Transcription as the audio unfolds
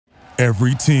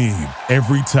Every team,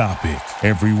 every topic,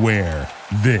 everywhere.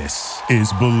 This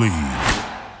is Believe.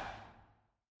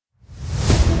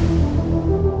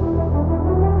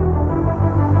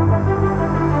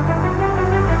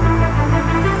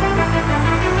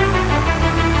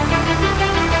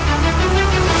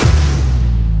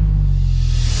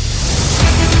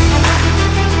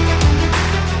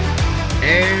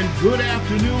 And good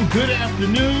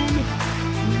afternoon.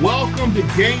 Welcome to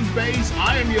Game Face.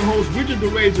 I am your host, Richard the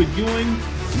Razor Ewing.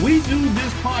 We do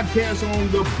this podcast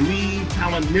on the Bleed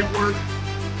Talent Network.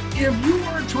 If you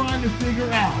are trying to figure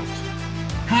out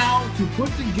how to put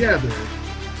together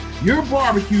your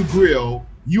barbecue grill,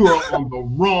 you are on the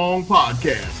wrong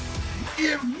podcast.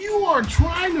 If you are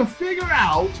trying to figure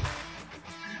out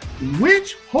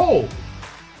which hole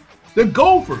the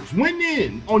Gophers went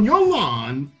in on your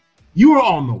lawn, you are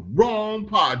on the wrong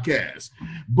podcast.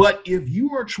 But if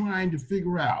you are trying to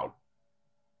figure out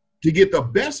to get the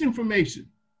best information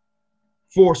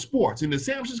for sports in the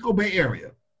San Francisco Bay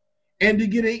Area and to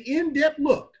get an in-depth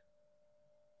look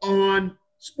on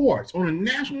sports on a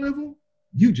national level,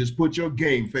 you just put your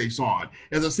game face on.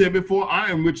 As I said before, I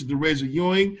am Richard the Razor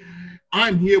Ewing.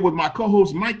 I'm here with my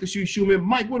co-host, Mike the Shoe Shoeman.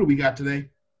 Mike, what do we got today?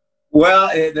 Well,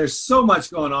 there's so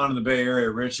much going on in the Bay Area,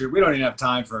 Richard. We don't even have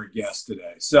time for a guest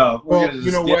today. So,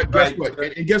 you know what? Guess what?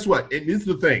 And guess what? And this is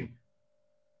the thing.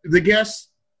 The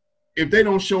guests, if they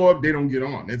don't show up, they don't get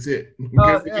on. That's it.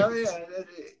 Yeah.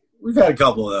 We've had a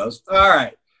couple of those. All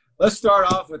right. Let's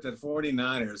start off with the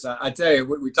 49ers. I tell you,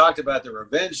 we talked about the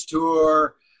revenge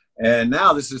tour, and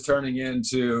now this is turning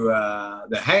into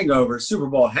the Super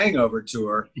Bowl hangover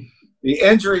tour. The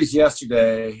injuries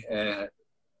yesterday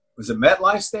was it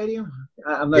MetLife Stadium?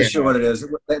 I'm not sure what it is.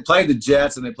 They played the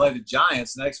Jets and they played the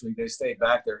Giants. Next week, they stay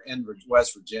back there in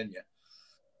West Virginia.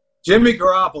 Jimmy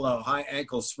Garoppolo, high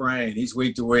ankle sprain. He's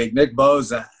week to week. Nick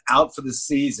Bosa out for the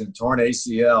season, torn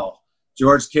ACL.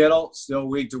 George Kittle, still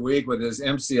week to week with his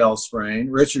MCL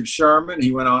sprain. Richard Sherman,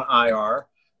 he went on IR.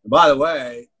 And by the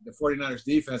way, the 49ers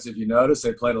defense, if you notice,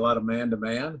 they played a lot of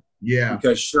man-to-man. Yeah.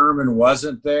 Because Sherman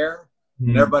wasn't there.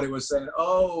 And everybody was saying,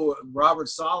 Robert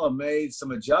Saleh made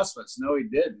some adjustments. No, he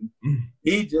didn't.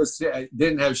 He just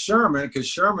didn't have Sherman because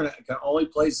Sherman can only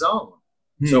play zone.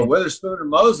 So Witherspoon and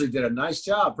Mosley did a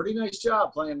pretty nice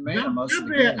job playing man most of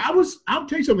the game. I'll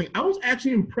tell you something. I was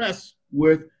actually impressed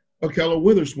with Ahkello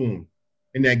Witherspoon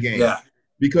in that game. Yeah.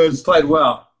 Because he played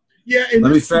well. Yeah.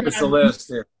 Let me finish the list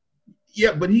here.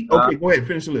 Yeah, but go ahead,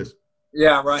 finish the list.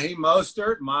 Yeah, Raheem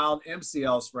Mostert, mild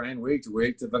MCL sprain week to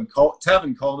week.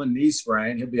 Tevin Coleman, knee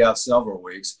sprain. He'll be out several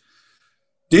weeks.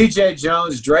 DJ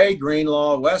Jones, Dre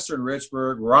Greenlaw, Western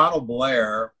Richburg, Ronald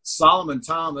Blair, Solomon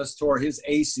Thomas tore his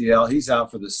ACL. He's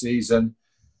out for the season.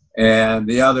 And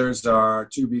the others are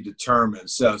to be determined.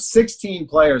 So 16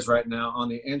 players right now on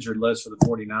the injured list for the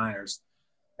 49ers.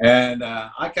 And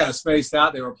I kind of spaced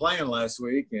out. They were playing last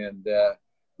week and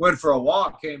went for a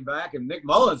walk, came back, and Nick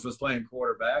Mullins was playing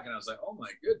quarterback. And I was like, oh, my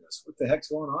goodness, what the heck's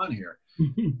going on here?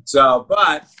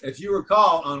 But if you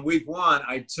recall, on week one,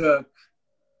 I took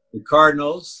the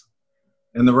Cardinals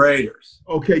and the Raiders.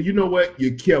 Okay, you know what?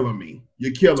 You're killing me.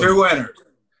 Two winners.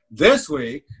 This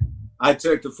week, I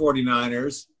took the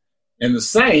 49ers and the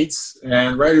Saints,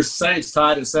 and Raiders-Saints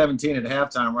tied at 17 at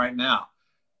halftime right now.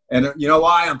 And you know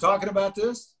why I'm talking about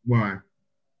this? Why?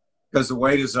 Because the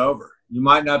wait is over. You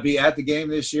might not be at the game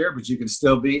this year, but you can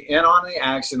still be in on the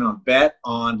action on Bet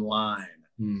Online.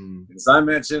 As I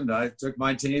mentioned, I took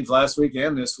my teams last week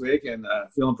and this week, and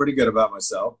feeling pretty good about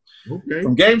myself. Okay.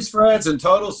 From game spreads and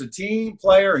totals to team,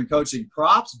 player, and coaching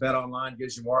props, Bet Online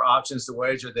gives you more options to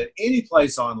wager than any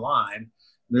place online.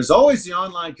 There's always the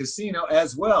online casino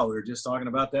as well. We were just talking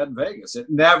about that in Vegas. It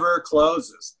never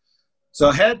closes. So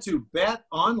head to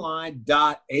betonline.ag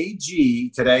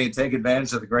today and take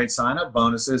advantage of the great sign-up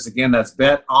bonuses. Again, that's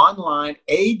betonline.ag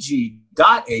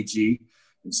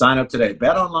and sign up today.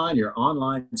 BetOnline, your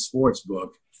online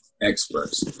sportsbook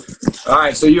experts. All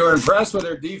right, so you were impressed with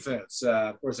their defense.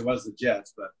 Of course, it was the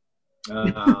Jets, but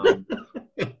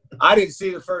I didn't see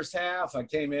the first half. I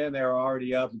came in, they were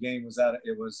already up. The game was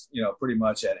pretty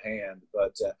much at hand.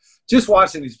 But just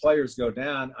watching these players go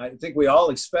down, I think we all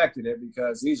expected it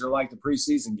because these are like the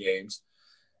preseason games.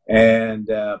 And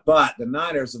but the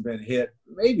Niners have been hit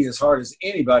maybe as hard as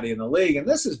anybody in the league. And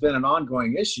this has been an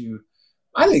ongoing issue,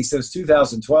 I think, since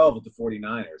 2012 with the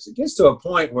 49ers. It gets to a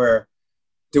point where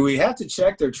do we have to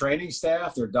check their training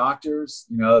staff, their doctors,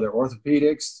 their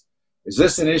orthopedics? Is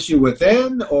this an issue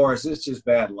within, or is this just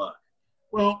bad luck?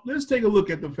 Well, let's take a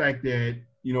look at the fact that,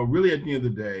 really at the end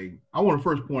of the day, I want to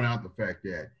first point out the fact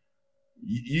that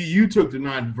You took the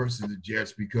Niners versus the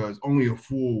Jets because only a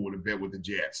fool would have bet with the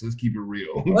Jets. Let's keep it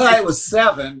real. Well, it was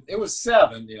 7. It was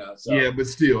 7, So. Yeah, but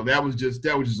still, that was just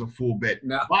a fool bet.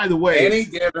 Now, by the way, any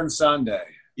given Sunday,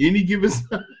 any given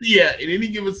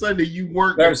Sunday, you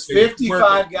weren't. There's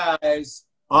 55 guys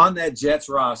on that Jets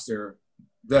roster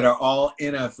that are all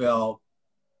NFL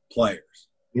players.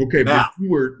 Okay, now, but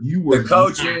you were the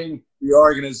coaching, the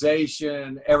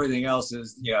organization, everything else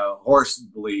is horse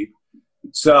bleep.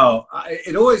 So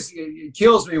it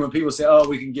kills me when people say, "Oh,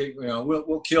 we can get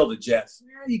we'll kill the Jets."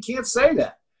 Yeah, you can't say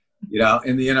that,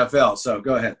 in the NFL. So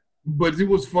go ahead. But it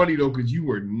was funny though because you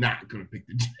were not going to pick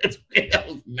the Jets. That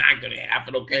was not going to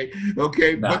happen. Okay.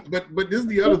 No. But this is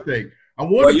the other thing.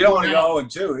 You don't want to go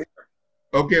 0-2 either.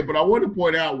 Okay, but I want to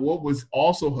point out what was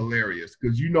also hilarious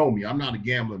because you know me, I'm not a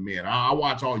gambling man. I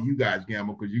watch all you guys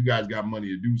gamble because you guys got money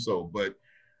to do so. But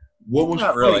what was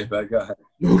not funny, really, but go ahead.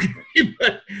 Okay,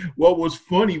 but what was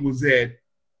funny was that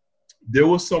there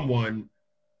was someone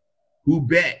who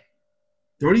bet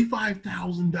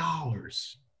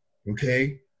 $35,000,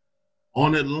 okay,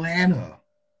 on Atlanta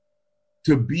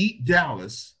to beat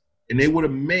Dallas, and they would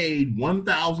have made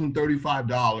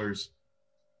 $1,035.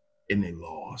 And they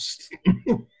lost.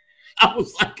 I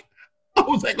was like,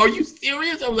 are you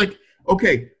serious? I was like,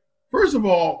 okay, first of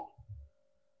all,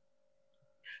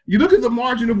 you look at the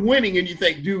margin of winning and you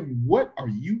think, dude, what are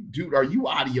you, dude? Are you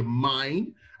out of your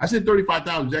mind? I said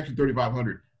 35,000 is actually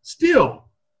 3,500. Still,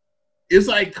 it's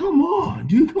like, come on,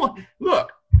 dude. Come on.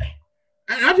 Look,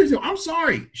 I'm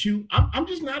sorry. Shoot, I'm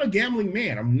just not a gambling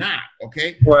man. I'm not,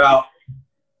 okay? Well,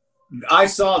 I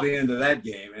saw the end of that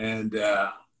game, and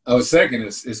I was thinking,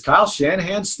 is Kyle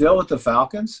Shanahan still with the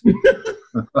Falcons?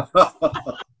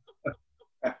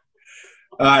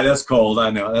 All right, that's cold. I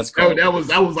know that's cold. That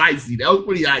was icy. That was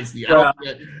pretty icy. I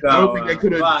don't think they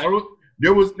could have.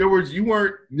 There was no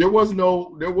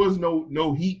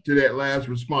heat to that last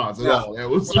response at all. That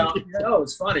was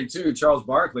it's funny too. Charles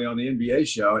Barkley on the NBA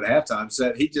show at halftime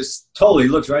said he just totally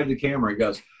looks right at the camera. He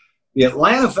goes, "The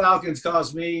Atlanta Falcons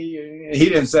cost me." He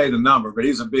didn't say the number, but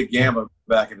he's a big gambler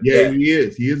back in the day. Yeah, he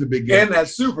is. He is a big gambler. And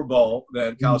that Super Bowl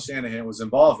that Kyle Shanahan was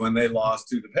involved when they lost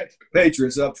to the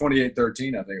Patriots up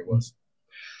 28-13, I think it was.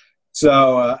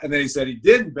 So, and then he said he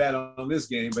didn't bet on this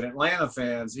game, but Atlanta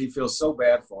fans, he feels so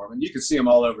bad for them. And you can see them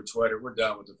all over Twitter. We're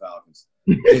done with the Falcons.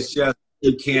 It's just,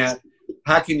 you can't.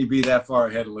 How can you be that far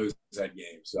ahead and lose that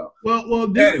game? So, well.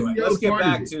 Anyway, let's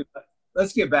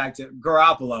get back to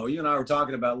Garoppolo. You and I were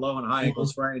talking about low and high ankle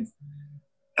sprains.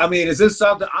 I mean, is this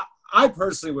something? I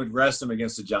personally would rest him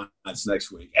against the Giants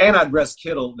next week, and I'd rest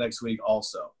Kittle next week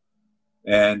also,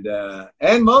 and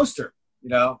Mostert.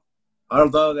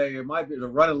 Although they're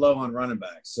running low on running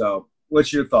backs. So,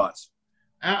 what's your thoughts?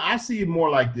 I see it more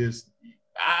like this.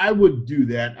 I would do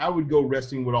that. I would go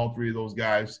resting with all three of those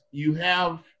guys. You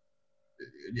have,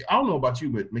 I don't know about you,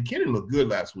 but McKinnon looked good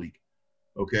last week.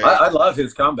 Okay, I love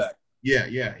his comeback.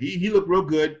 Yeah, he looked real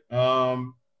good. I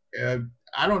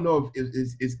don't know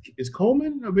if is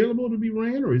Coleman available to be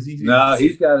ran or is he? No,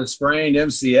 he's got a sprained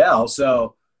MCL.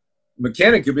 So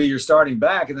McKinnon could be your starting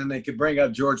back, and then they could bring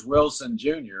up George Wilson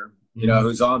Jr.,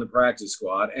 who's on the practice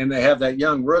squad, and they have that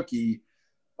young rookie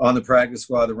on the practice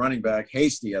squad, the running back,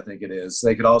 Hasty, I think it is.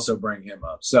 They could also bring him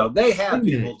up. So they have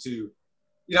people to,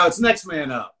 it's next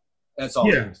man up. That's all.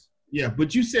 Yeah. Yeah,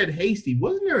 but you said Hasty.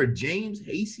 Wasn't there a James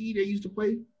Hasty that used to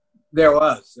play? There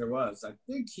was. I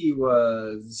think he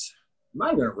might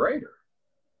have been a Raider.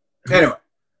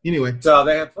 Anyway. So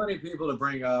they have plenty of people to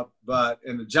bring up, but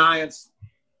in the Giants,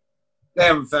 they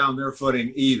haven't found their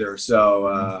footing either.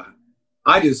 So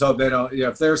I just hope they don't,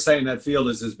 if they're saying that field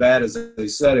is as bad as they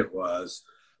said it was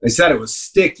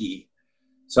sticky.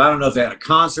 So I don't know if they had a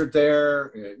concert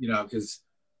there, because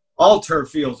all turf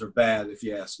fields are bad, if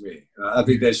you ask me. I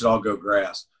think they should all go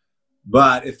grass.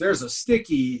 But if there's a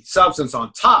sticky substance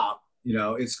on top,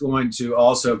 it's going to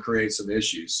also create some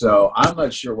issues. So I'm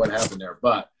not sure what happened there.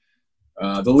 But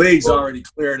the league's already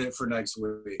cleared it for next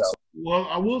week. Well,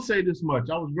 I will say this much.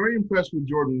 I was very impressed with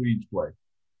Jordan Reed's play.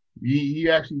 He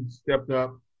actually stepped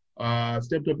up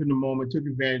in the moment, took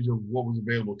advantage of what was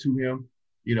available to him,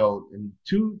 and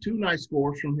two nice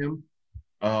scores from him.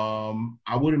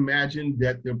 I would imagine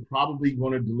that they're probably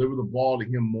going to deliver the ball to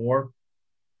him more.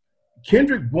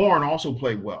 Kendrick Bourne also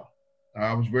played well.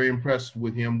 I was very impressed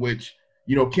with him, which,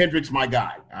 Kendrick's my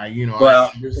guy.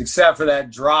 Except for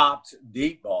that dropped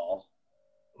deep ball.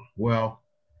 Well,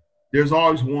 there's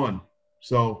always one.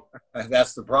 So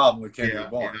that's the problem with Kendrick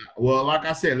Bourne. Yeah. Well, like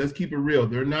I said, let's keep it real.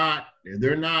 They're not,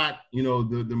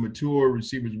 the mature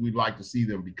receivers we'd like to see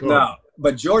them become. No,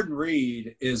 but Jordan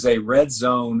Reed is a red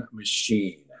zone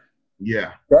machine.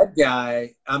 Yeah. That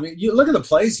guy, I mean, you look at the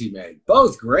plays he made.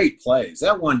 Both great plays.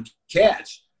 That one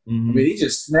catch, I mean, he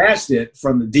just snatched it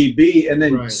from the DB and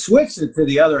then switched it to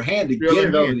the other hand to get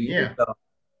it over the end zone,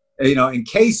 in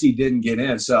case he didn't get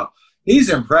in. So he's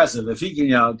impressive. If he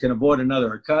can avoid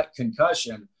another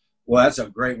concussion, well, that's a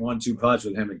great 1-2 punch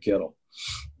with him and Kittle.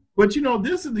 But,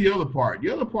 this is the other part.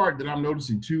 The other part that I'm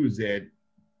noticing, too, is that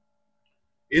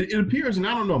it appears, and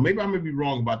I don't know, maybe I may be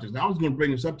wrong about this. I was going to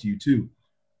bring this up to you, too.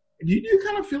 Do you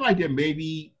kind of feel like that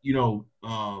maybe,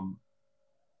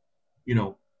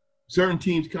 certain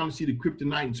teams kind of see the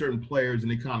kryptonite in certain players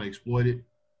and they kind of exploit it?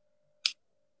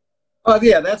 Oh,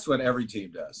 yeah, that's what every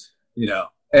team does,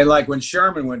 And like when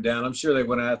Sherman went down, I'm sure they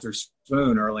went after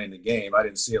Spoon early in the game. I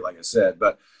didn't see it, like I said,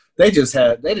 but they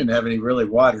didn't have any really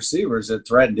wide receivers that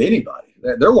threatened anybody.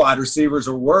 Their wide receivers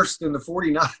are worse than the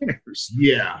 49ers.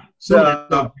 Yeah.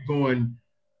 So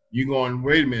you're going,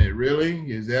 wait a minute,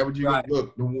 really? Is that what you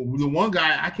look? The one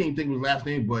guy, I can't think of his last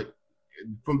name, but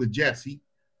from the Jets,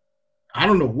 I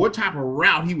don't know what type of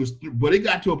route he was, but it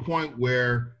got to a point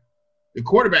where the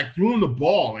quarterback threw him the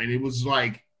ball, and it was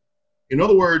like, in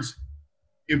other words,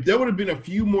 if there would have been a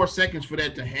few more seconds for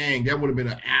that to hang, that would have been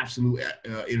an absolute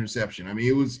interception. I mean,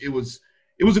 it was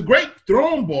a great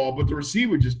thrown ball, but the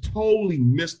receiver just totally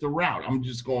missed the route. I'm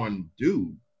just going,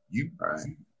 dude, you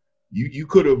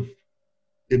could have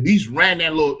at least ran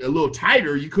that a little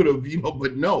tighter. You could have,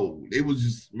 but no, it was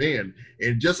just, man. And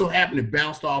it just so happened it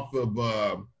bounced off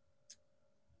of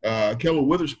Kellen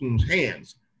Witherspoon's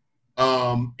hands.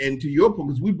 And to your point,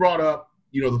 because we brought up,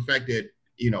 the fact that,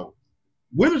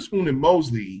 Witherspoon and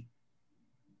Mosley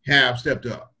have stepped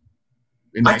up.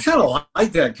 I kind of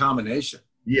like that combination.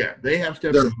 Yeah, they have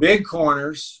stepped up. They're big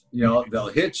corners. They'll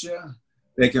hit you.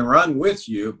 They can run with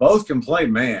you. Both can play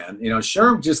man.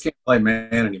 Sherm just can't play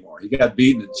man anymore. He got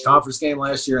beaten in the conference game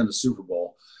last year in the Super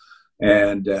Bowl.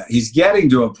 And he's getting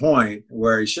to a point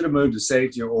where he should have moved to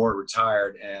safety or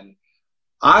retired. And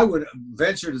I would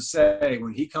venture to say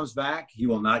when he comes back, he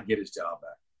will not get his job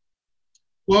back.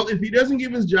 Well, if he doesn't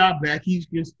give his job back, he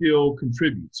can still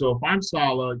contribute. So if I'm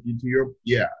Saleh,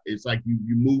 it's like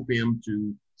you move him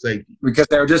to safety. Because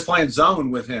they were just playing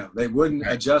zone with him. They wouldn't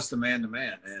adjust the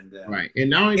man-to-man. And and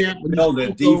not only that, but build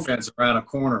the defense around a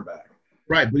cornerback.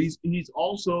 Right, but he's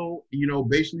also,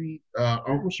 basically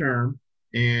Uncle Sherm,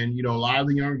 and, a lot of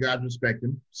the younger guys respect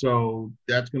him. So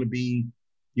that's going to be,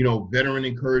 veteran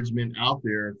encouragement out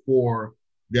there for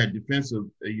that defensive,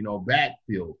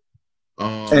 backfield.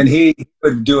 And he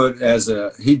would do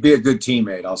it he'd be a good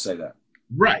teammate. I'll say that.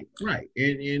 Right.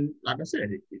 And like I said,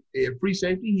 at free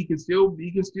safety, he can still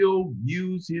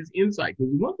use his insight.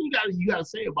 Because one thing you got to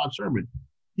say about Sherman,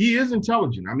 he is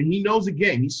intelligent. I mean, he knows the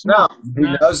game. He's smart. He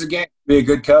knows the game. Be a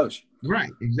good coach.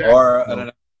 Right.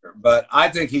 Exactly. But I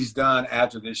think he's done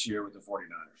after this year with the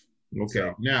 49ers.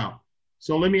 Okay. Now,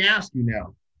 so let me ask you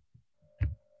now.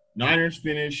 Niners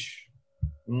finish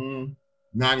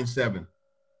 9-7.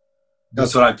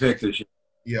 That's what I picked this year.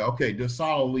 Yeah, okay. Does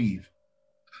Saleh leave?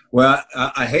 Well,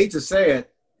 I hate to say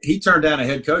it. He turned down a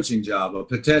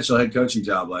potential head coaching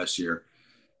job last year.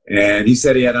 And he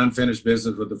said he had unfinished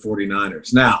business with the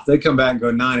 49ers. Now, if they come back and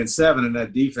go 9-7 and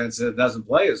that defense doesn't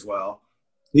play as well,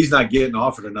 he's not getting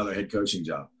offered another head coaching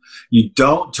job. You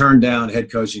don't turn down head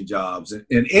coaching jobs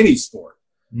in any sport.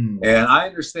 And I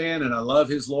understand and I love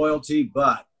his loyalty,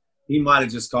 but he might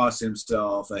have just cost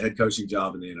himself a head coaching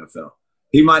job in the NFL.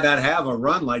 He might not have a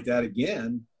run like that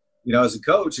again, as a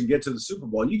coach and get to the Super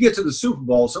Bowl. You get to the Super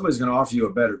Bowl, somebody's going to offer you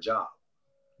a better job.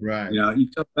 Right. You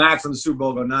come back from the Super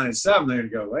Bowl, go 9-7, they're going to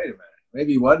go, wait a minute,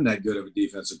 maybe he wasn't that good of a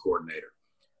defensive coordinator.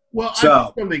 Well,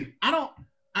 the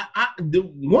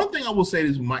one thing I will say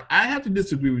is, Mike, I have to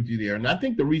disagree with you there. And I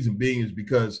think the reason being is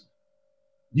because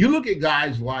you look at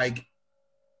guys like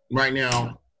right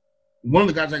now, one of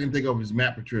the guys I can think of is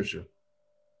Matt Patricia.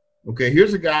 Okay,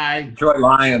 here's a guy. Detroit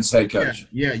Lions head coach.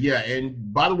 Yeah.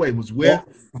 And by the way, was with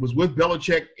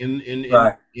Belichick in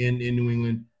New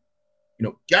England.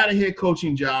 Got a head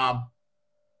coaching job,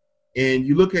 and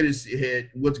you look at his head,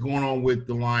 what's going on with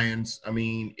the Lions. I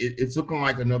mean, it's looking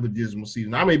like another dismal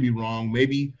season. I may be wrong.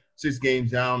 Maybe 6 games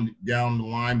down the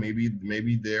line,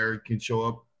 maybe there can show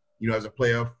up, as a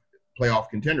playoff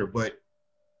contender. But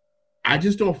I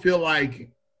just don't feel like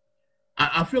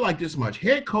I feel like this much.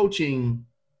 Head coaching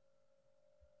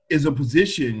is a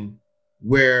position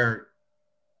where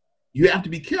you have to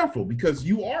be careful because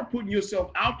you are putting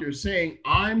yourself out there saying,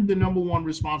 I'm the number one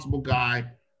responsible guy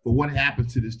for what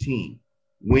happens to this team,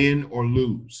 win or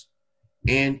lose.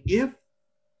 And if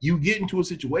you get into a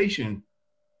situation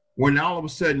where now all of a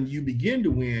sudden you begin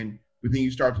to win, but then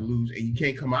you start to lose and you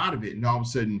can't come out of it, and all of a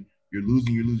sudden you're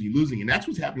losing. And that's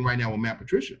what's happening right now with Matt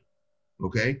Patricia.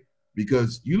 okay?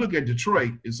 Because you look at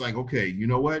Detroit, it's like, okay, you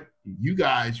know what? You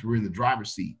guys were in the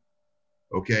driver's seat,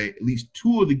 okay? At least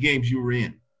 2 of the games you were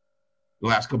in the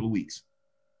last couple of weeks,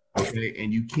 okay?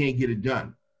 And you can't get it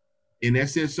done. And that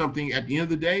says something at the end of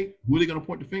the day. Who are they going to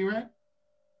point the finger at?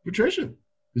 Patricia.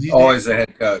 He's always the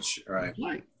head coach, right?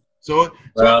 Right.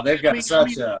 They've got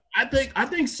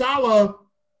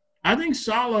I think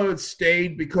Saleh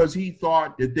stayed because he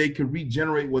thought that they could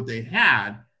regenerate what they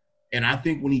had. And I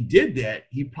think when he did that,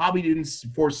 he probably didn't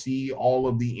foresee all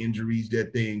of the injuries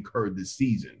that they incurred this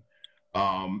season.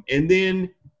 And then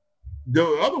the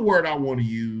other word I want to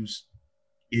use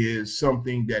is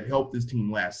something that helped this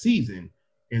team last season,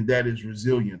 and that is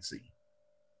resiliency.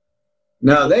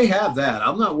 No, they have that.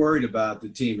 I'm not worried about the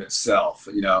team itself,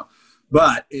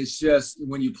 but it's just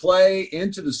when you play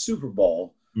into the Super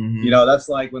Bowl, that's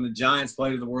like when the Giants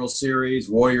play to the World Series,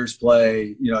 Warriors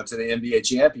play, to the NBA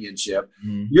championship.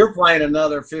 You're playing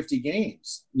another 50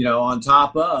 games, on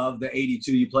top of the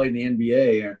 82 you played in the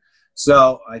NBA.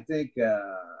 So I think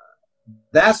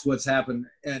that's what's happened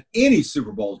at any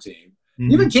Super Bowl team.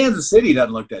 Even Kansas City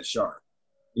doesn't look that sharp.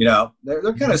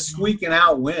 They're kind of squeaking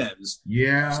out wins.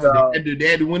 Yeah, so, they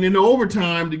had to win into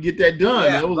overtime to get that done.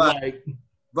 Yeah,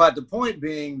 but the point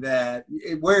being that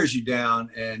it wears you down,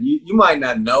 and you might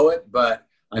not know it, but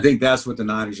I think that's what the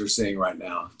Niners are seeing right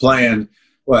now. Playing,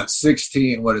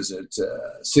 16,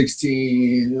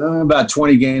 about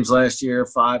 20 games last year,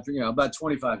 about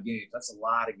 25 games. That's a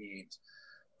lot of games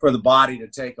for the body to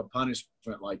take a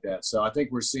punishment like that. So I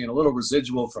think we're seeing a little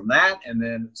residual from that, and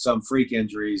then some freak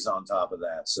injuries on top of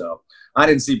that. So I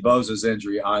didn't see Bosa's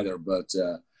injury either, but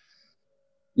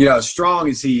as strong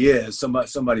as he is,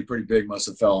 somebody pretty big must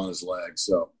have fell on his leg.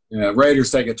 So Raiders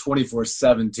take a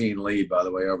 24-17 lead, by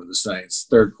the way, over the Saints,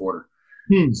 third quarter.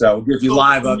 So we'll give you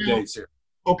live updates here.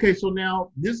 Okay, so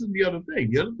now this is the other thing.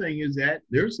 The other thing is that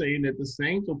they're saying that the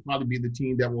Saints will probably be the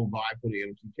team that will vie for the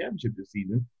NFC Championship this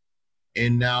season.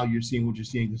 And now you're seeing what you're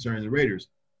seeing concerning the Raiders.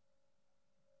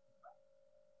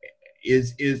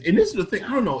 And this is the thing,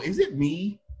 I don't know, is it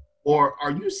me, or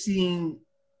are you seeing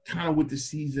kind of with the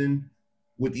season,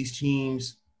 with these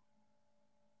teams,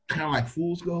 kind of like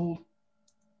fool's gold?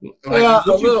 A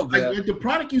little bit. Like the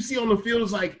product you see on the field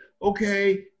is like,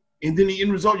 okay, and then the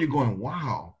end result, you're going,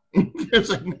 wow. It's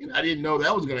like, man, I didn't know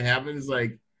that was going to happen. It's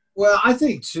like. Well, I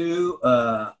think, too,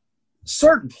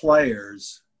 certain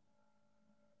players –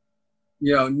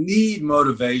 need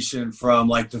motivation from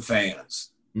like the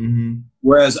fans,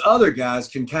 whereas other guys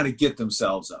can kind of get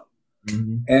themselves up.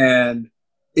 And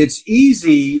it's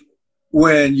easy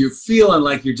when you're feeling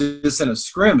like you're just in a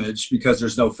scrimmage because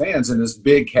there's no fans in this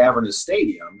big cavernous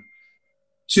stadium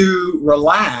to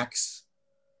relax.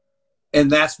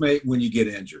 And that's when you get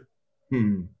injured.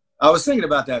 I was thinking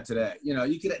about that today.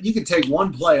 You can take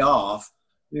one play off,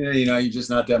 you're just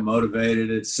not that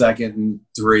motivated. It's 2nd and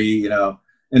 3,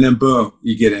 and then boom,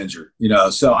 you get injured,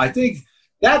 So I think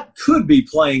that could be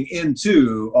playing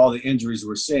into all the injuries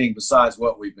we're seeing besides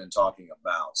what we've been talking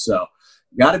about. So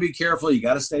you got to be careful. You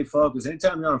got to stay focused.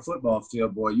 Anytime you're on a football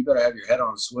field, boy, you better have your head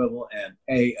on a swivel and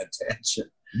pay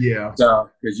attention. Yeah. So,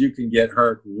 because you can get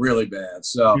hurt really bad.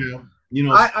 So,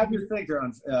 I just think they're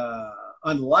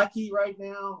unlucky right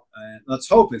now. And let's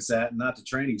hope it's that and not the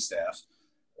training staff.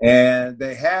 And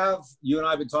they have, you and I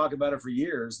have been talking about it for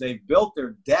years, they've built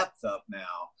their depth up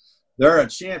now. They're a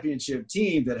championship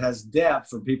team that has depth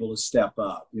for people to step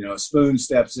up. Spoon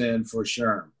steps in for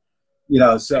Sherm.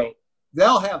 So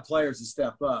they'll have players to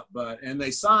step up. And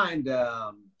they signed,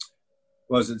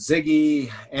 was it Ziggy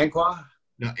Ansah?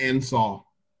 No,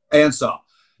 Ansah.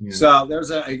 Yeah. So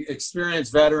there's an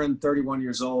experienced veteran, 31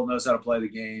 years old, knows how to play the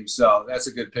game. So that's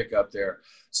a good pickup there.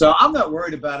 So I'm not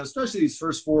worried about it, especially these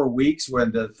first 4 weeks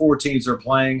when the 4 teams are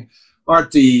playing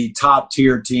aren't the top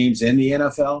tier teams in the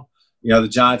NFL. The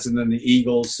Giants and then the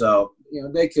Eagles. So,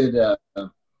 they could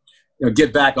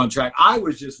get back on track. I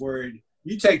was just worried.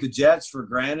 You take the Jets for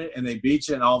granted and they beat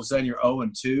you and all of a sudden you're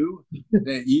 0-2.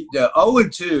 The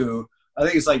 0-2, I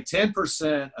think it's like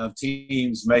 10% of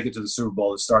teams make it to the Super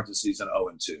Bowl to start the season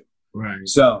 0-2. Right.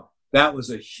 So that was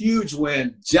a huge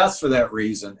win just for that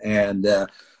reason. And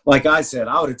like I said,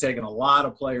 I would have taken a lot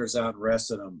of players out and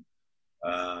rested them.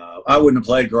 I wouldn't have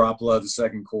played Garoppolo the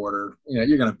second quarter.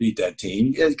 You're going to beat that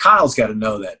team. Kyle's got to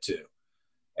know that too.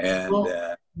 And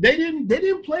they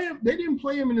didn't play him. They didn't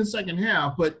play him in the second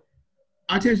half. But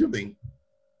I'll tell you something.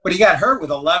 But he got hurt with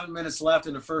 11 minutes left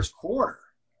in the first quarter.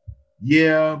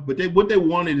 Yeah, but what they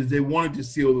wanted is they wanted to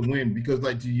seal the win because,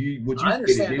 like, they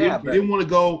didn't want to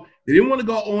go. They didn't want to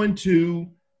go 0-2.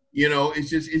 It's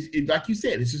just like you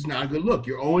said. It's just not a good look.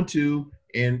 You're 0-2.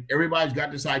 And everybody's got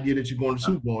this idea that you're going to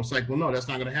Super Bowl. It's like, well, no, that's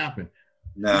not going to happen.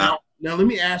 No. Now let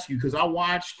me ask you, because I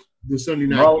watched the Sunday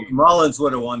night game. Mullins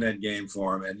would have won that game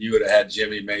for him, and you would have had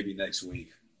Jimmy maybe next week.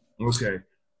 Okay.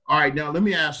 All right. Now let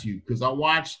me ask you, because I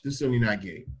watched the Sunday night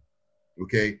game.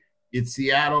 Okay. It's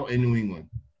Seattle and New England.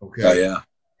 Okay. Oh, yeah.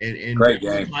 And great that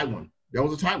game. Was a tight one. That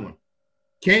was a tight one.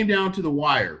 Came down to the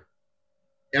wire.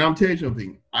 And I'm telling you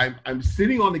something. I'm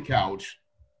sitting on the couch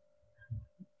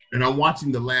and I'm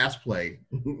watching the last play.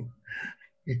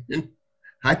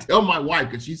 I tell my wife,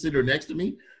 because she's sitting there next to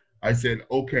me, I said,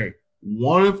 okay,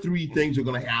 one of three things are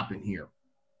going to happen here.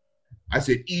 I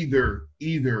said, either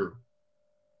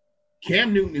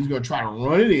Cam Newton is going to try to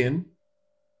run it in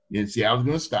and Seattle's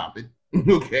going to stop it.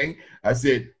 Okay. I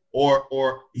said,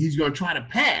 or he's going to try to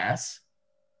pass.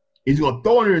 He's going to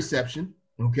throw an interception.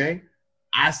 Okay.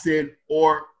 I said,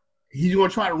 or he's going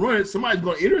to try to run it. Somebody's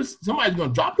going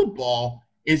to drop the ball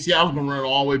and Seattle's going to run it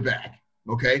all the way back.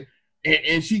 Okay.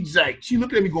 And she's like, she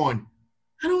looked at me going,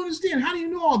 I don't understand. How do you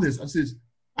know all this? I says,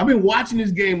 I've been watching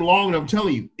this game long and I'm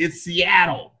telling you, it's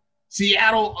Seattle.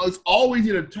 Seattle is always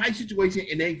in a tight situation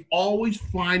and they always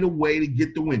find a way to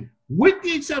get the win, with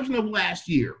the exception of last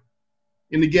year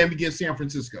in the game against San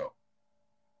Francisco,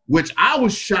 which I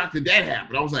was shocked that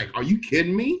happened. I was like, are you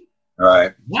kidding me? All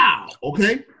right. Wow.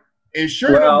 Okay. And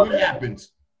sure enough, what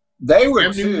happens? They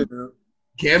were two.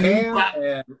 Cam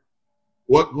Newton.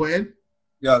 What? Go ahead.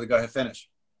 Yeah, go ahead. Finish.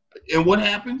 And what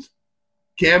happens?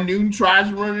 Cam Newton tries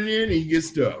to run it in and he gets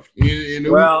stuffed.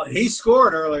 Well, he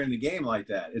scored earlier in the game like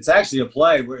that. It's actually a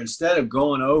play where instead of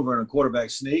going over in a quarterback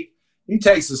sneak, he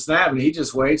takes the snap and he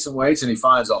just waits and waits and he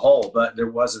finds a hole, but there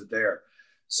wasn't there.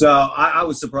 So I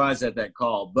was surprised at that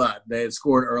call, but they had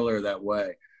scored earlier that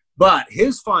way. But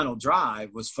his final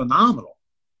drive was phenomenal.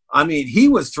 I mean, he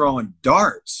was throwing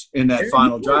darts in that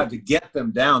final drive to get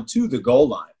them down to the goal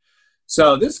line.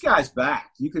 So this guy's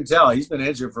back. You can tell he's been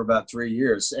injured for about 3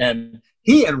 years. And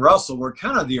he and Russell were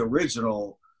kind of the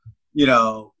original,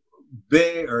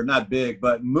 big or not big,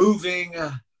 but moving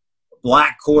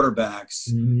black quarterbacks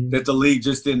that the league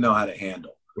just didn't know how to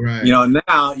handle. Right.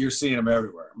 Now you're seeing them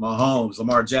everywhere. Mahomes,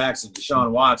 Lamar Jackson,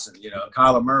 Deshaun Watson,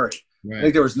 Kyler Murray. Right. I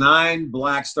think there was 9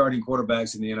 black starting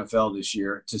quarterbacks in the NFL this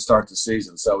year to start the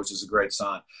season, which is a great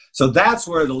sign. So that's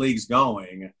where the league's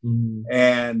going. Mm-hmm.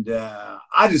 And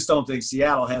I just don't think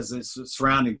Seattle has this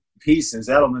surrounding pieces.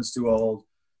 Edelman's too old.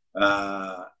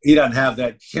 He doesn't have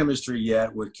that chemistry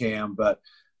yet with Cam, but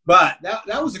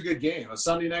that was a good game, a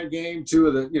Sunday night game, 2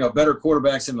 of the better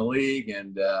quarterbacks in the league,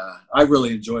 and I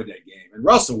really enjoyed that game. And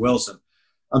Russell Wilson,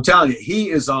 I'm telling you,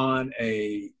 he is on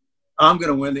I'm going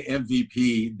to win the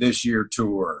MVP this year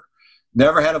tour.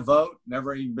 Never had a vote,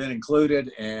 never even been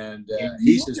included, and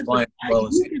he's just playing as well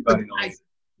as anybody in the league.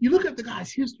 You look at the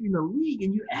guy's history in the league,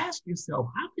 and you ask yourself,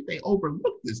 how could they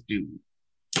overlook this dude?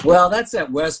 Well, that's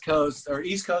that West Coast or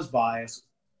East Coast bias.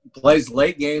 He plays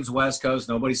late games West Coast.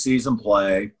 Nobody sees him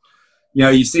play.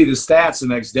 You see the stats the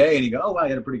next day, and you go, oh, wow, he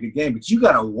had a pretty good game. But you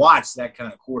got to watch that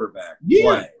kind of quarterback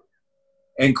play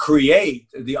and create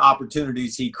the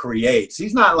opportunities he creates.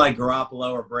 He's not like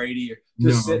Garoppolo or Brady,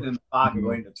 just sitting in the pocket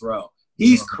waiting to throw.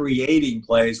 He's creating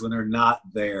plays when they're not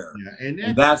there. Yeah,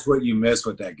 and that's what you miss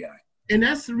with that guy. And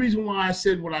that's the reason why I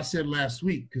said what I said last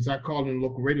week, because I called in a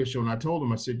local radio show and I told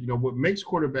him, I said, what makes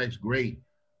quarterbacks great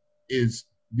is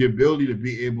the ability to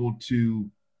be able to,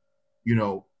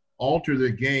 alter their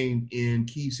game in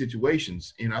key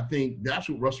situations. And I think that's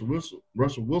what Russell Wilson,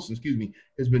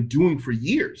 has been doing for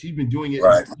years. He's been doing it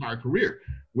his entire career.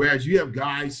 Whereas you have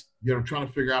guys that are trying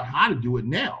to figure out how to do it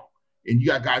now. And you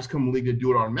got guys coming in the league that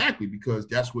do it automatically because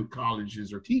that's what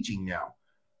colleges are teaching now.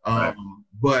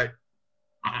 But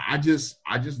I just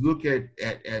look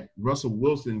at Russell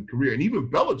Wilson's career, and even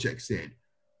Belichick said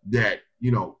that, he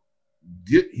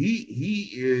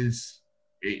is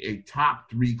a top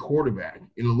 3 quarterback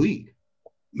in the league.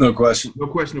 No question. No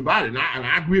question about it. And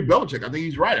I agree with Belichick. I think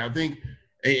he's right. I think,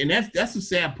 and that's the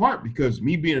sad part, because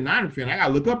me being a Niner fan, I got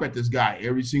to look up at this guy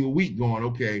every single week going,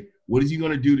 okay, what is he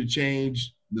going to do to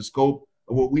change the scope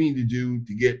of what we need to do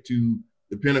to get to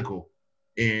the pinnacle?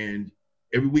 And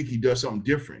every week he does something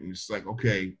different. And it's like,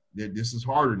 okay, this is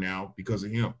harder now because of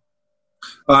him.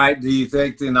 All right. Do you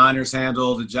think the Niners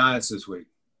handle the Giants this week?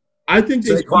 I think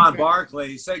Saquon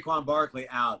Barkley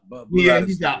out. But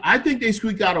he's out. I think they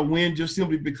squeak out a win just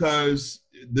simply because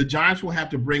the Giants will have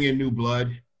to bring in new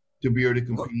blood to be able to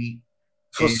compete.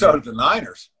 So did the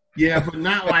Niners. Yeah, but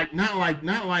not like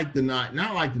the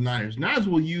Niners. Niners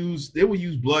will use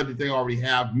blood that they already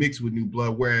have mixed with new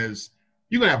blood, whereas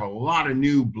you're gonna have a lot of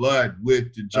new blood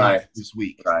with the Giants this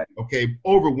week. Right. Okay,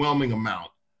 overwhelming amount.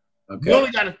 Okay.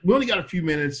 We only got a few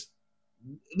minutes.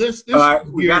 All right,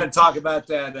 we got to talk about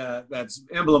that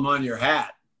emblem on your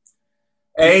hat.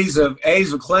 A's have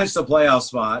clinched the playoff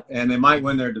spot, and they might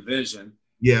win their division.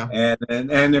 Yeah. And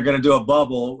they're going to do a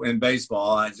bubble in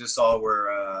baseball. I just saw where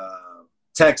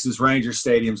Texas Ranger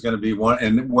Stadium is going to be one,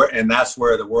 and that's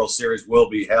where the World Series will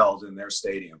be held, in their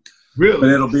stadium. Really? But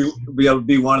it'll be able to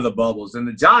be one of the bubbles. And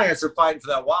the Giants are fighting for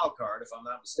that wild card, if I'm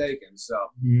not mistaken. So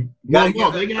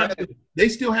they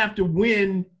still have to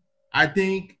win, I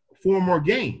think, 4 more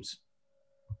games.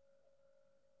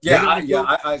 Yeah,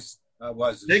 I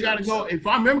was. They got to go. If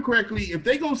I remember correctly, if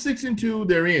they go 6-2,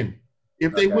 they're in.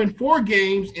 If they win 4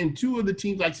 games and 2 of the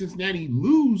teams like Cincinnati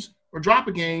lose or drop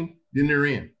a game, then they're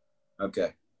in.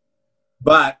 Okay.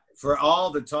 But for all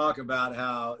the talk about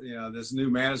how, this new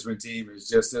management team is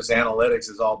just, this analytics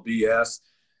is all BS,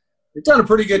 they've done a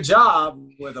pretty good job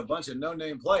with a bunch of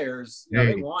no-name players.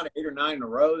 They won 8 or 9 in a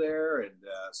row there. And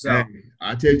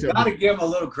I tell you, got to give them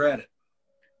a little credit.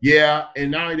 Yeah,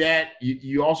 and not only that,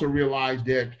 you also realize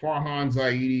that Farhan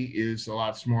Zaidi is a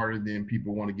lot smarter than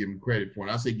people want to give him credit for.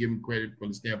 And I say give him credit from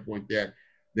the standpoint that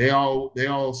they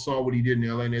all saw what he did in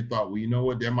LA, and they thought, well, you know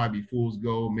what, that might be fool's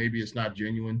gold. Maybe it's not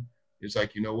genuine. It's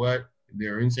like, you know what,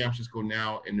 they're in San Francisco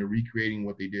now, and they're recreating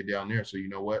what they did down there. So you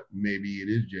know what, maybe it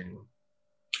is genuine.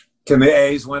 Can the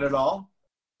A's win it all?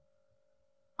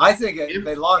 I think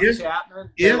they lost Chapman.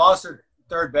 They lost their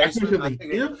third baseman.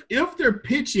 If their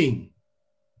pitching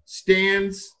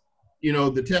stands,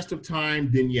 the test of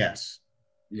time, then yes.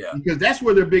 Yeah. Because that's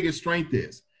where their biggest strength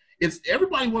is. It's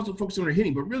everybody wants to focus on their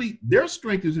hitting, but really their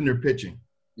strength is in their pitching.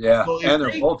 Yeah, so and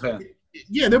their bullpen.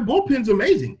 Yeah, their bullpen's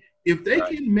amazing. If they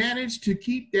can manage to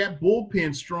keep that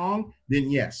bullpen strong,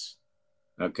 then yes.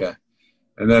 Okay.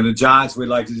 And then the Giants, we'd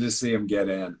like to just see them get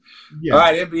in. Yeah. All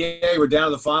right, NBA, we're down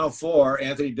to the Final Four.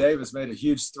 Anthony Davis made a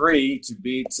huge 3 to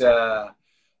beat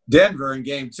Denver in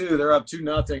Game 2. They're up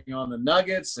 2-0 on the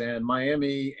Nuggets, and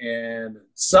Miami and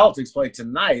Celtics play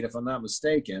tonight, if I'm not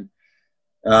mistaken.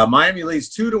 Miami leads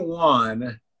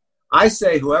 2-1. I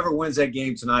say whoever wins that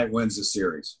game tonight wins the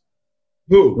series.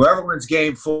 Whoever wins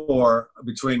Game 4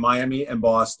 between Miami and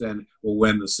Boston will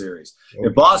win the series. Okay.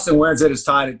 If Boston wins it, it's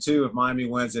tied at 2. If Miami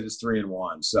wins it, it's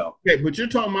 3-1. So. Okay, but you're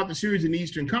talking about the series in the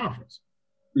Eastern Conference.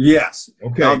 Yes.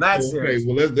 Okay. On that series.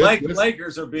 Well,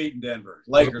 Lakers are beating Denver.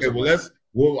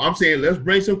 I'm saying let's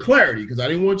bring some clarity, because I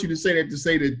didn't want you to say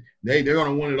that they're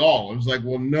going to win it all. I was like,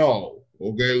 well, no.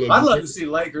 Okay, look. I'd love to see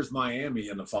Lakers-Miami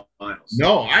in the finals.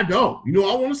 No, I don't. You know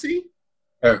what I want to see?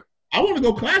 I want to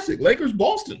go classic.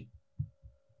 Lakers-Boston.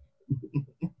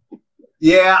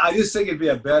 Yeah, I just think it'd be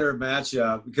a better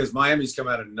matchup because Miami's come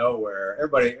out of nowhere.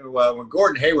 When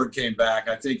Gordon Hayward came back,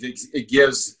 I think it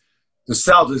gives the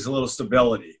Celtics a little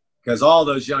stability because all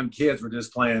those young kids were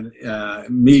just playing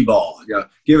me ball.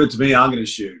 Give it to me, I'm going to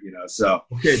shoot. So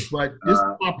okay, but this is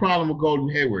my problem with Gordon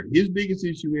Hayward. His biggest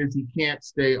issue is he can't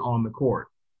stay on the court.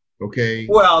 Okay.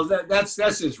 Well, that's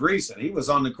just recent. He was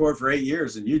on the court for 8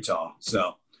 years in Utah.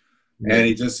 So. And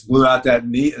he just blew out that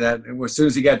knee. That as soon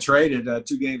as he got traded,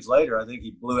 2 games later, I think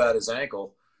he blew out his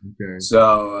ankle. Okay.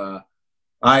 So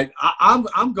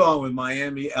I'm going with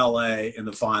Miami, LA in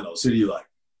the finals. Who do you like?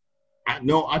 I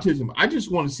tell you something. I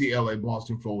just want to see LA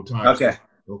Boston full time. Okay.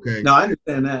 No, I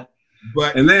understand that.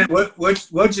 But and then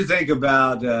what you think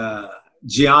about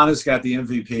Giannis got the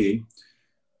MVP,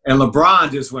 and LeBron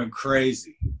just went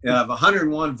crazy. Of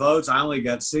 101 votes, I only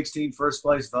got 16 first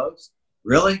place votes.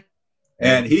 Really?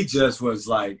 And he just was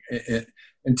like,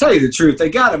 and tell you the truth,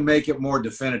 they got to make it more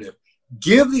definitive.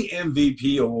 Give the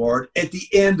MVP award at the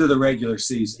end of the regular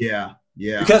season.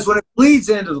 Yeah. Because when it bleeds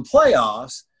into the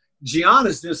playoffs,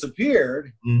 Giannis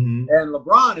disappeared, and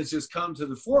LeBron has just come to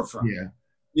the forefront.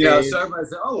 Yeah. So everybody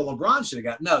said, oh, well, LeBron should have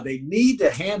got – no, they need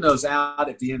to hand those out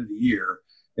at the end of the year,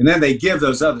 and then they give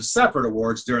those other separate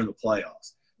awards during the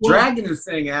playoffs. Well, dragging this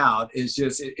thing out is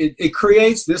just it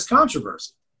creates this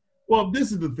controversy. Well,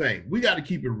 this is the thing. We got to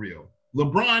keep it real.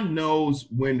 LeBron knows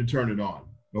when to turn it on,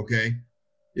 okay?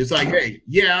 It's like, hey,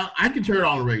 yeah, I can turn it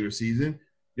on in the regular season.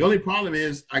 The only problem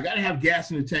is I got to have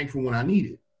gas in the tank for when I need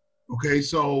it, okay?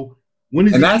 So when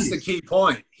is and that's the key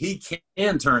point. He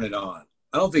can turn it on.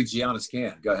 I don't think Giannis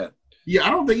can. Go ahead. Yeah, I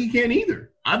don't think he can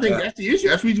either. I think that's the issue.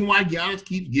 That's the reason why Giannis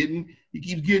keeps getting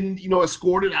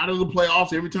escorted out of the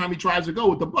playoffs every time he tries to go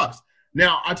with the Bucks.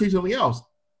 Now, I'll tell you something else.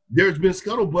 There's been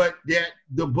scuttlebutt that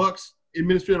the Bucks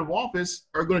administrative office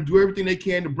are going to do everything they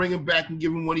can to bring him back and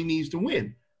give him what he needs to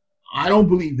win. I don't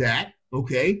believe that.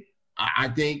 Okay, I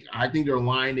think they're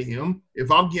lying to him.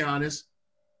 If I'm Giannis,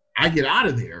 I get out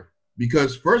of there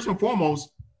because first and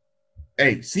foremost,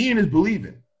 hey, seeing is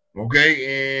believing.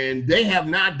 Okay, and they have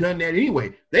not done that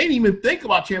anyway. They didn't even think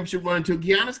about championship run until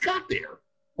Giannis got there.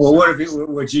 Well,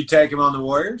 would you take him on the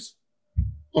Warriors?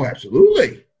 Oh,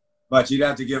 absolutely. But you'd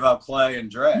have to give up Clay and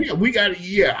Dre.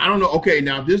 Yeah, I don't know. Okay,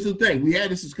 now this is the thing. We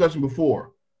had this discussion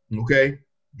before. Okay.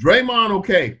 Draymond,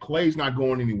 okay. Clay's not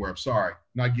going anywhere. I'm sorry.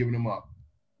 Not giving him up.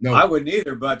 No. I wouldn't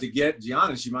either, but to get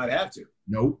Giannis, you might have to.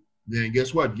 Nope. Then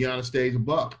guess what? Giannis stays a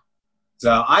Buck.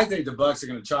 So I think the Bucks are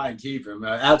going to try and keep him.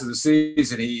 After the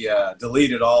season, he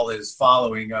deleted all his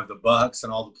following of the Bucks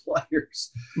and all the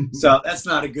players. So that's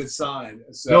not a good sign.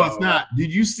 So, no, it's not.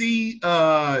 Did you see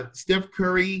Steph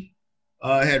Curry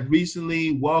had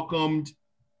recently welcomed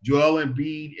Joel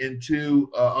Embiid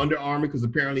into Under Armour because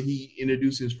apparently he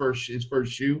introduced his first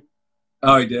shoe?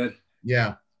 Oh, he did?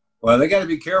 Yeah. Well, they got to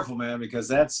be careful, man, because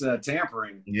that's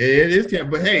tampering. Yeah, it is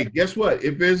tampering. But, hey, guess what?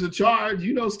 If there's a charge,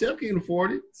 Steph can't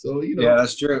afford it. So, Yeah,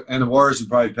 that's true. And the Warriors would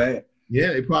probably pay it.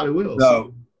 Yeah, they probably will.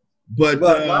 So, but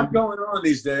a lot going on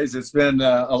these days. It's been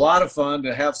a lot of fun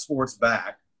to have sports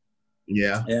back.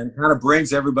 Yeah. And kind of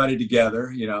brings everybody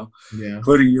together,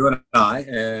 including you and I.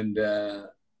 And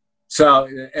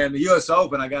and the U.S.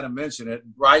 Open, I got to mention it.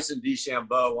 Bryson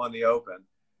DeChambeau won the Open.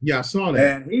 Yeah, I saw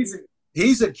that. And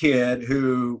he's a kid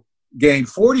who gained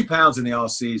 40 pounds in the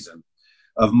offseason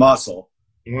of muscle.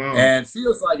 Wow. And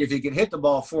feels like if he can hit the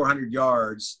ball 400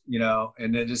 yards,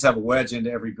 and then just have a wedge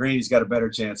into every green, he's got a better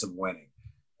chance of winning.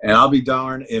 And I'll be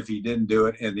darned if he didn't do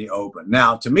it in the Open.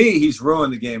 Now, to me, he's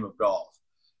ruined the game of golf.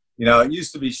 It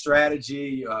used to be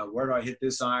strategy. Where do I hit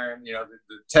this iron? The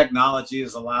technology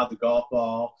has allowed the golf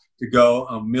ball to go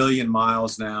 1,000,000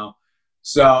 miles now.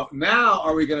 So now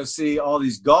are we going to see all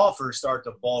these golfers start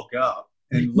to bulk up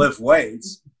and lift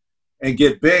weights and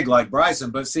get big like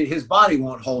Bryson? But see, his body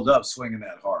won't hold up swinging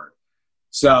that hard.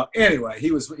 So anyway,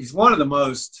 he's one of the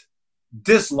most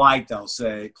disliked, I'll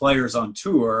say, players on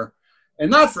tour, and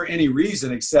not for any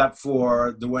reason except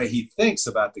for the way he thinks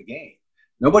about the game.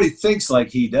 Nobody thinks like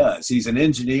he does. He's an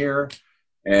engineer,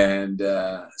 and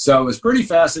so it was pretty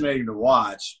fascinating to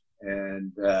watch.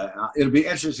 And it'll be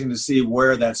interesting to see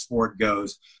where that sport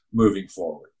goes moving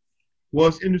forward. Well,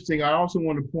 it's interesting. I also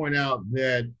want to point out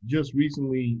that just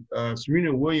recently,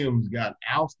 Serena Williams got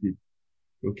ousted.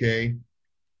 Okay,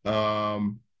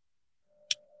 and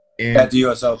at the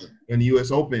U.S. Open. In the U.S.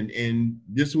 Open, and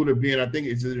this would have been, I think,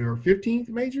 is it her 15th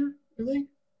major? I think.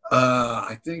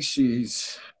 I think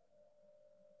she's.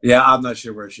 Yeah, I'm not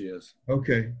sure where she is.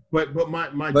 Okay, but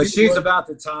she's about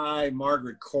to tie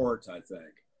Margaret Court, I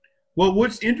think. Well,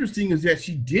 what's interesting is that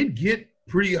she did get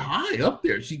pretty high up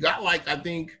there. She got I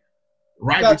think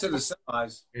right got to the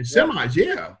semis. Semis,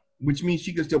 yeah, which means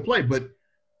she can still play. But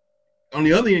on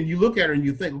the other end, you look at her and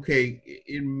you think, okay,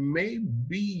 it may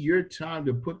be your time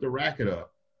to put the racket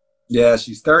up. Yeah,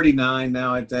 she's 39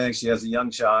 now, I think. She has a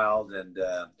young child, and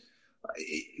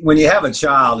when you have a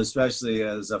child, especially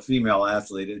as a female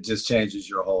athlete, it just changes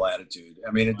your whole attitude.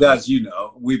 I mean, it does.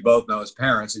 We both know as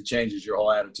parents, it changes your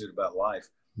whole attitude about life.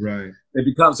 Right. It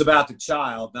becomes about the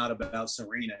child, not about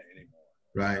Serena anymore.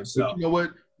 Right. So, but you know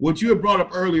what you had brought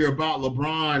up earlier about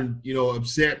LeBron,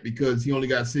 upset because he only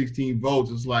got 16 votes.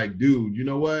 It's like, dude, you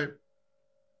know what?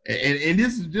 And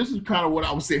this is kind of what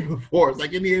I was saying before. It's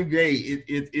like in the NBA,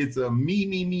 it's a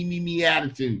me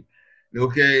attitude.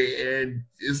 Okay. And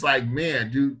it's like,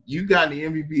 man, dude, you got the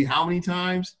MVP how many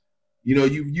times?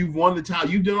 You've won the title.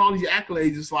 You've done all these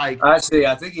accolades. It's like I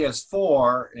think he has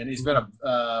 4, and he's been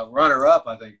a runner-up,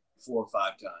 I think, 4 or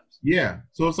 5 times. Yeah.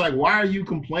 So it's like, why are you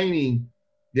complaining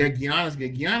that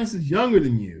Giannis is younger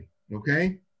than you?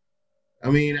 Okay.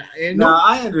 I mean,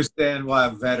 I understand why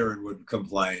a veteran would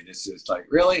complain. It's just like,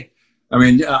 really? I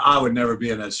mean, I would never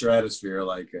be in that stratosphere,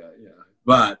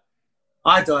 but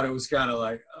I thought it was kind of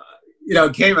like,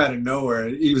 it came out of nowhere.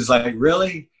 He was like,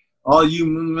 really? All you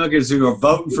muggers who are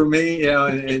voting for me,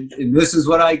 and this is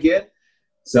what I get.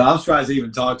 So I'm surprised to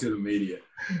even talk to the media.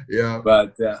 Yeah.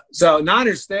 But so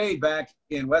Niners stayed back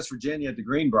in West Virginia at the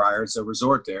Greenbrier. It's a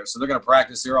resort there. So they're going to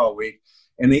practice there all week.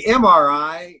 And the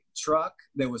MRI truck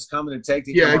that was coming to take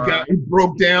the MRI. It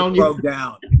broke down.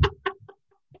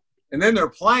 And then their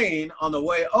plane on the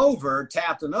way over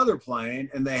tapped another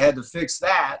plane, and they had to fix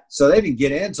that. So they didn't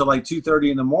get in until 2:30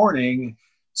 in the morning.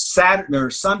 Saturday or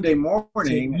Sunday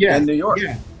morning in New York.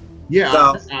 Yeah.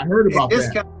 So I heard about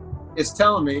that. It's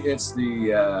telling me it's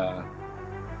the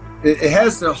it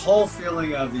has the whole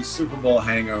feeling of the Super Bowl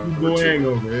hangover. Super Bowl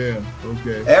hangover, yeah.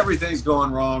 Okay. Everything's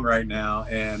going wrong right now,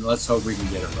 and let's hope we can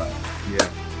get it right. Yeah.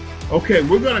 Okay,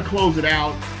 we're gonna close it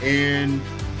out. And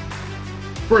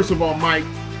first of all, Mike,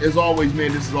 as always,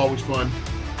 man, this is always fun.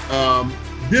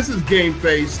 This is Game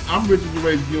Face. I'm Richard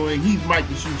DeRays Ewing. He's Mike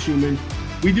the Shoe Schumann.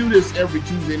 We do this every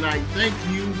Tuesday night. Thank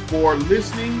you for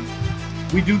listening.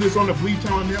 We do this on the Bleed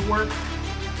Talent Network,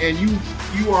 and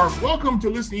you are welcome to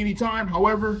listen anytime.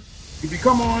 However, if you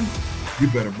come on, you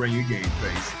better bring your game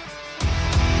face.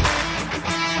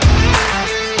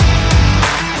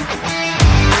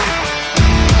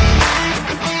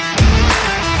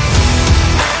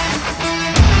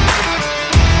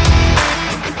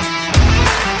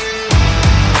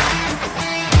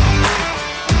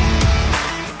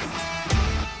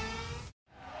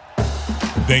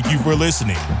 Thank you for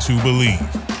listening to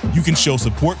Believe. You can show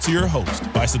support to your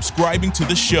host by subscribing to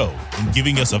the show and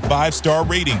giving us a 5-star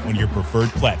rating on your preferred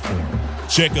platform.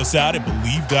 Check us out at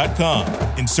Believe.com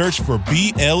and search for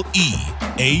BLEAV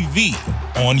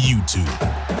on YouTube.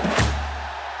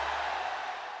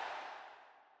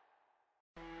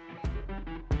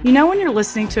 You know when you're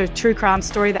listening to a true crime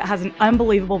story that has an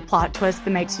unbelievable plot twist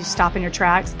that makes you stop in your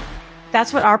tracks?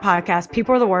 That's what our podcast,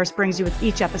 People Are the Worst, brings you with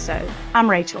each episode. I'm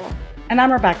Rachel. And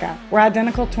I'm Rebecca. We're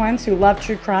identical twins who love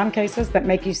true crime cases that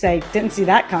make you say, didn't see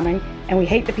that coming, and we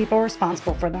hate the people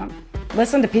responsible for them.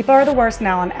 Listen to People Are the Worst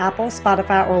now on Apple,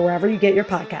 Spotify, or wherever you get your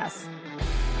podcasts.